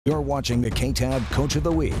You're watching the KTAB Coach of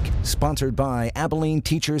the Week, sponsored by Abilene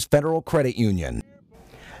Teachers Federal Credit Union.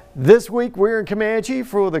 This week we're in Comanche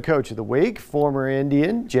for the Coach of the Week. Former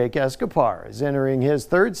Indian Jake Escobar is entering his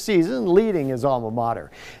third season leading his alma mater.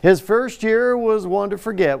 His first year was one to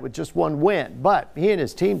forget with just one win, but he and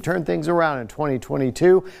his team turned things around in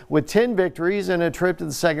 2022 with 10 victories and a trip to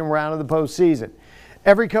the second round of the postseason.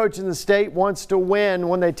 Every coach in the state wants to win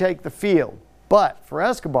when they take the field, but for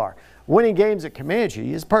Escobar, winning games at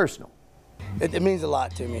Comanche is personal. It means a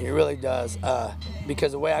lot to me. It really does.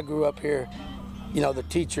 Because the way I grew up here, you know, the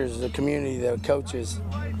teachers, the community, the coaches,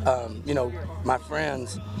 you know, my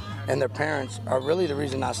friends and their parents are really the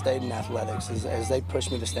reason I stayed in athletics, as they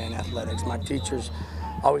pushed me to stay in athletics. My teachers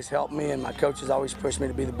always helped me, and my coaches always pushed me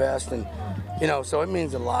to be the best. And, you know, so it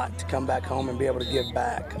means a lot to come back home and be able to give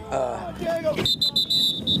back.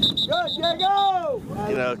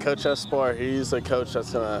 You know, Coach Escobar, he's a coach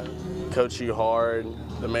that's going to coach you hard,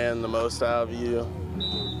 demand the most out of you.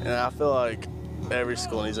 And I feel like every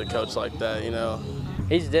school needs a coach like that, you know.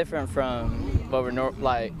 He's different from what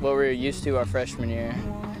we're used to our freshman year.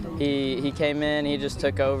 He came in, he just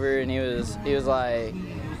took over, and he was like,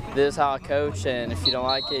 "This is how I coach, and if you don't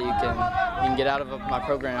like it, you can get out of my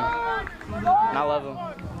program." And I love him.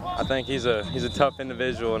 I think he's a tough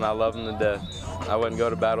individual, and I love him to death. I wouldn't go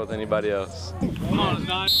to battle with anybody else.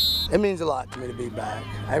 It means a lot to me to be back.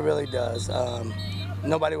 It really does.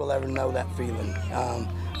 Nobody will ever know that feeling.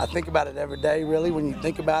 I think about it every day, really. When you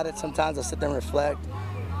think about it, sometimes I sit there and reflect.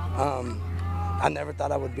 I never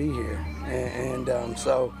thought I would be here, and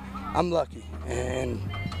so I'm lucky, and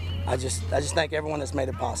I just thank everyone that's made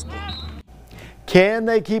it possible. Can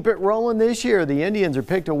they keep it rolling this year? The Indians are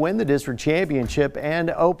picked to win the district championship and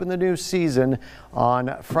open the new season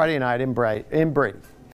on Friday night in Brady.